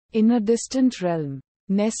In a distant realm,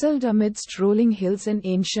 nestled amidst rolling hills and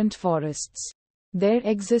ancient forests, there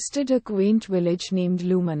existed a quaint village named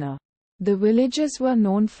Lumina. The villagers were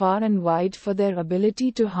known far and wide for their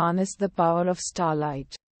ability to harness the power of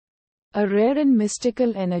starlight, a rare and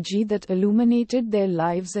mystical energy that illuminated their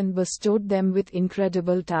lives and bestowed them with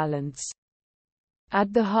incredible talents.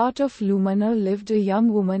 At the heart of Lumina lived a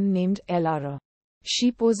young woman named Elara.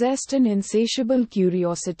 She possessed an insatiable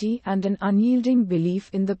curiosity and an unyielding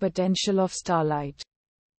belief in the potential of starlight.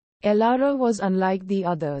 Elara was unlike the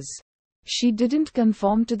others. She didn't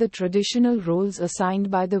conform to the traditional roles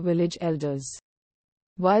assigned by the village elders.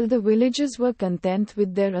 While the villagers were content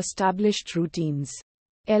with their established routines,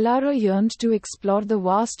 Elara yearned to explore the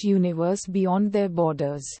vast universe beyond their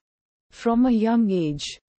borders. From a young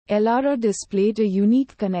age, Elara displayed a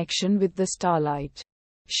unique connection with the starlight.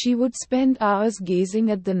 She would spend hours gazing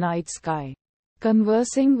at the night sky,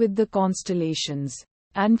 conversing with the constellations,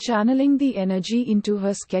 and channeling the energy into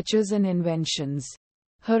her sketches and inventions.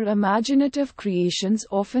 Her imaginative creations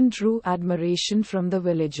often drew admiration from the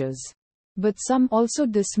villagers, but some also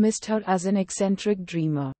dismissed her as an eccentric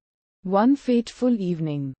dreamer. One fateful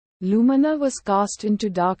evening, Lumina was cast into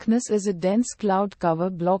darkness as a dense cloud cover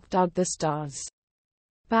blocked out the stars.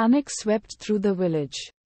 Panic swept through the village,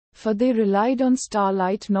 for they relied on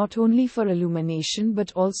starlight not only for illumination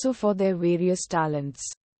but also for their various talents.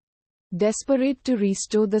 Desperate to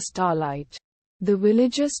restore the starlight, the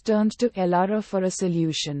villagers turned to Elara for a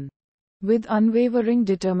solution. With unwavering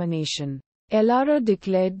determination, Elara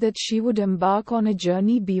declared that she would embark on a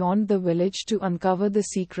journey beyond the village to uncover the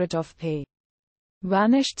secret of the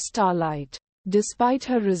vanished starlight. Despite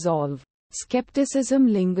her resolve, skepticism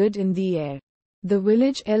lingered in the air. The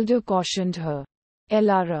village elder cautioned her,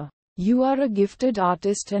 "Elara, you are a gifted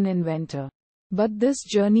artist and inventor. But this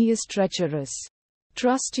journey is treacherous.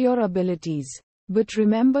 Trust your abilities, but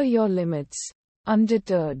remember your limits."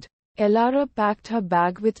 Undeterred, Elara packed her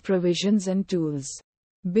bag with provisions and tools,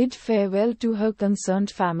 bid farewell to her concerned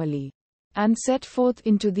family, and set forth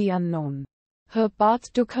into the unknown. Her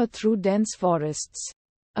path took her through dense forests,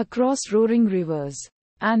 across roaring rivers,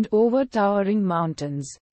 and over towering mountains.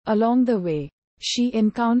 Along the way, she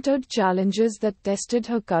encountered challenges that tested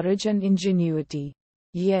her courage and ingenuity.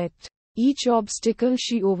 Yet, each obstacle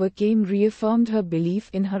she overcame reaffirmed her belief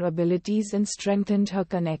in her abilities and strengthened her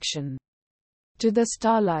connection to the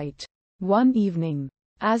starlight. One evening,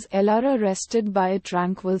 as Elara rested by a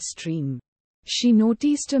tranquil stream, she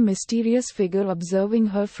noticed a mysterious figure observing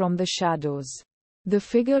her from the shadows. The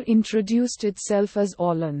figure introduced itself as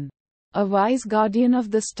Olan, a wise guardian of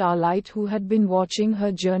the starlight who had been watching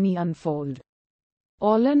her journey unfold.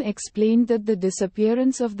 Olan explained that the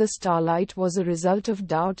disappearance of the starlight was a result of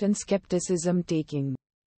doubt and skepticism taking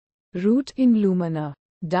root in Lumina,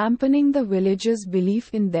 dampening the villagers' belief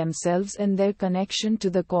in themselves and their connection to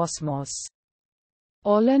the cosmos.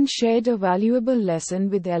 Olan shared a valuable lesson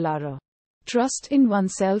with Elara. Trust in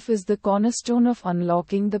oneself is the cornerstone of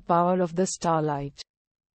unlocking the power of the starlight.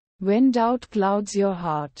 When doubt clouds your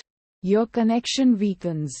heart, your connection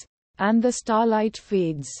weakens, and the starlight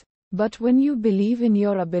fades. But when you believe in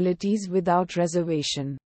your abilities without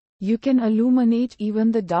reservation, you can illuminate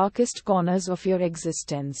even the darkest corners of your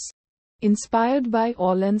existence. Inspired by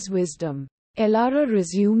Olan's wisdom, Elara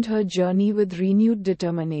resumed her journey with renewed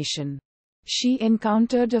determination. She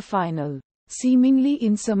encountered a final, seemingly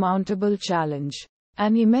insurmountable challenge,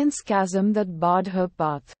 an immense chasm that barred her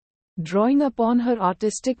path. Drawing upon her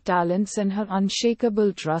artistic talents and her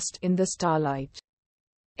unshakable trust in the starlight,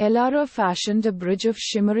 Elara fashioned a bridge of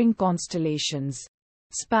shimmering constellations,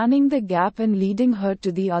 spanning the gap and leading her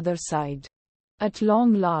to the other side. At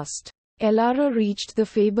long last, Elara reached the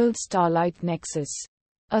fabled Starlight Nexus,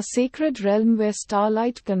 a sacred realm where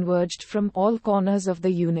starlight converged from all corners of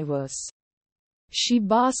the universe. She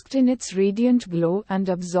basked in its radiant glow and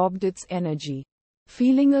absorbed its energy,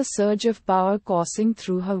 feeling a surge of power coursing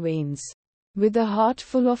through her veins. With a heart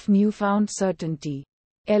full of newfound certainty,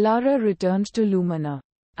 Elara returned to Lumina.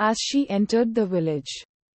 As she entered the village,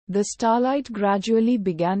 the starlight gradually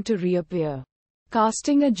began to reappear,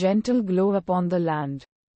 casting a gentle glow upon the land.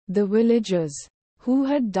 The villagers, who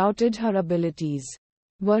had doubted her abilities,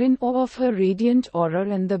 were in awe of her radiant aura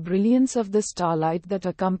and the brilliance of the starlight that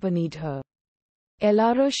accompanied her.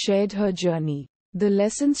 Elara shared her journey, the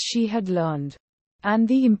lessons she had learned, and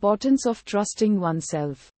the importance of trusting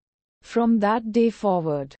oneself. From that day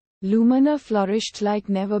forward, Lumina flourished like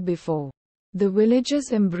never before. The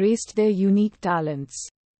villagers embraced their unique talents,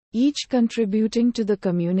 each contributing to the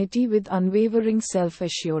community with unwavering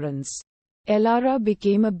self-assurance. Elara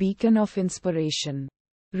became a beacon of inspiration,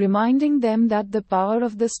 reminding them that the power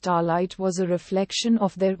of the starlight was a reflection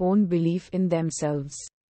of their own belief in themselves.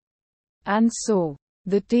 And so,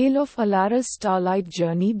 the tale of Elara's starlight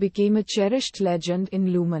journey became a cherished legend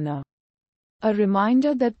in Lumina. A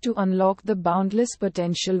reminder that to unlock the boundless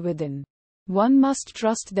potential within, one must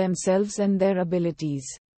trust themselves and their abilities.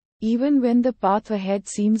 Even when the path ahead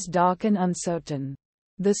seems dark and uncertain,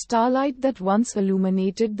 the starlight that once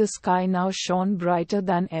illuminated the sky now shone brighter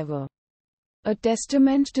than ever. A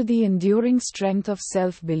testament to the enduring strength of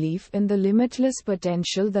self-belief in the limitless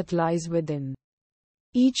potential that lies within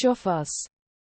each of us.